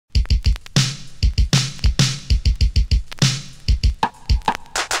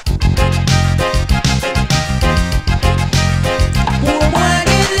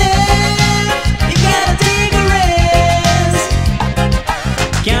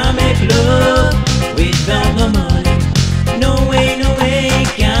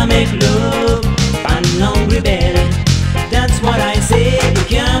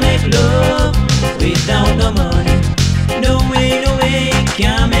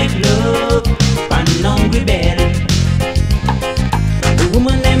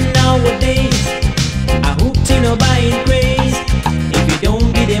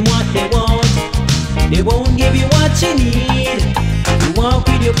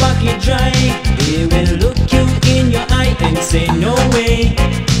pocket dry. They will look you in your eye and say no way,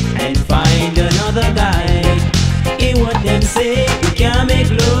 and find another guy. Hear what them say, you can't make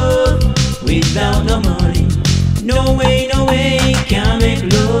love without no money. No way, can't make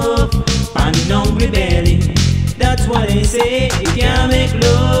love on hungry belly. That's what they say, you can't make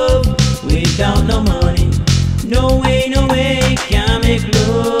love without no money. No way, can't make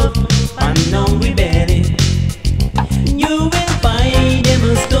love on hungry belly. You will find them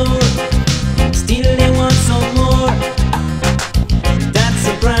a store, still they want some more. That's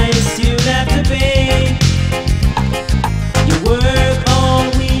the price you'll have to pay. You work all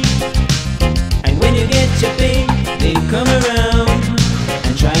week, and when you get your pay, they come around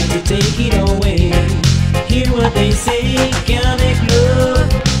and try to take it away. Hear what they say, can't make love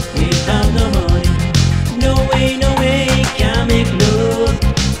without no money. No way, can't make love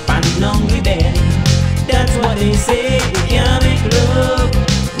on hungry belly. That's what they say, you can't make love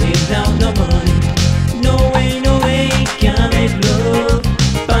without no money. No way, can't make love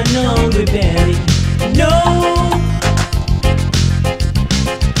on hungry belly. No.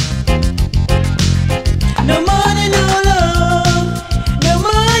 No money, no love. No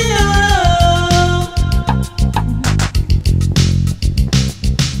money, no love.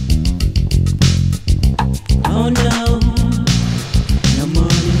 Oh no. No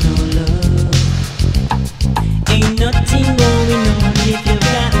money, no love. Ain't nothing going on if you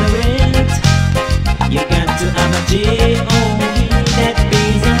got no rent. You got to have a J.O.B. that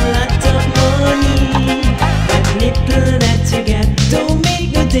pays a lot of money. That little that you get don't make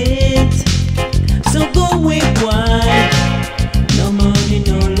no debt. So go away, boy. No money,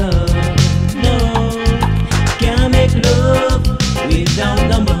 no love. No, can't make love without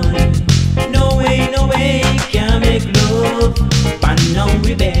the money. No way, can't make love on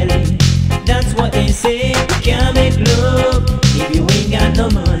hungry belly. That's what they say, you can't make love if you ain't got no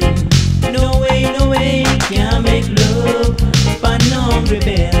money. No way, can't make love on hungry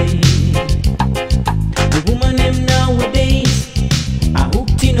belly. The woman them nowadays are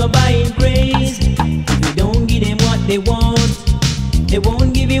hooked in a buying craze. If you don't give them what they want, they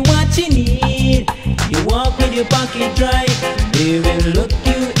won't give you what you need. You walk with your pocket dry, they will look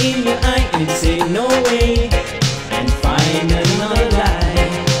you in your eye and say no way, and find another guy.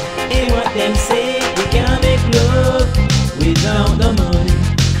 Hear what them say, you can't make love without the money.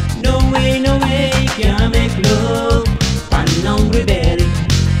 No way, can't make love on hungry belly.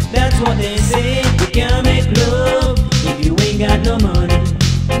 That's what they say, you can't make love if you ain't got no money.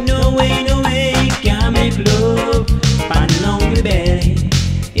 No way, can't make love on hungry belly.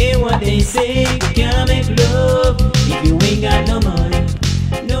 Hear what they say, you can't make love if you ain't got no money.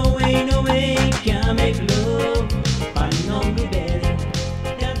 No way, can't make love on hungry belly.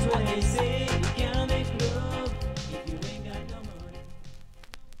 That's what they say, you can't make love if you ain't got no money.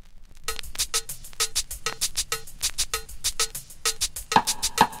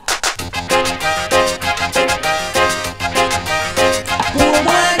 Poor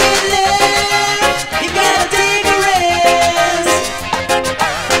boy get left, you gotta take a rest.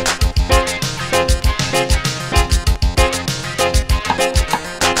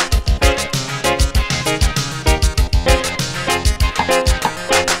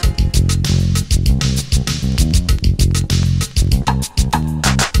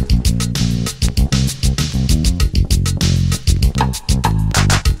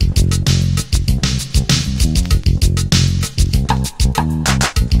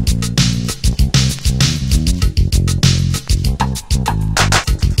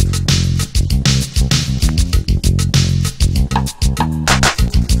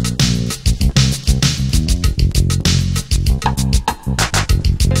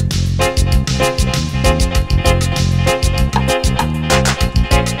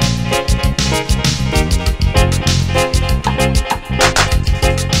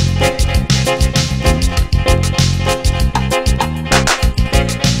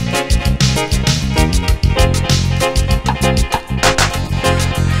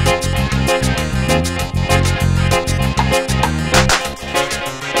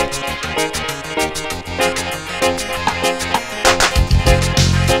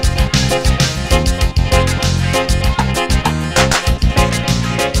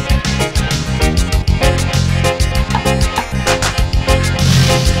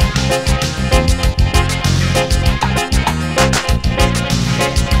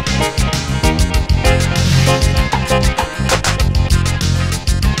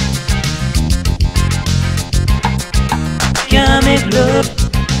 Can't make love,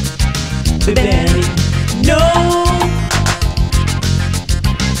 baby.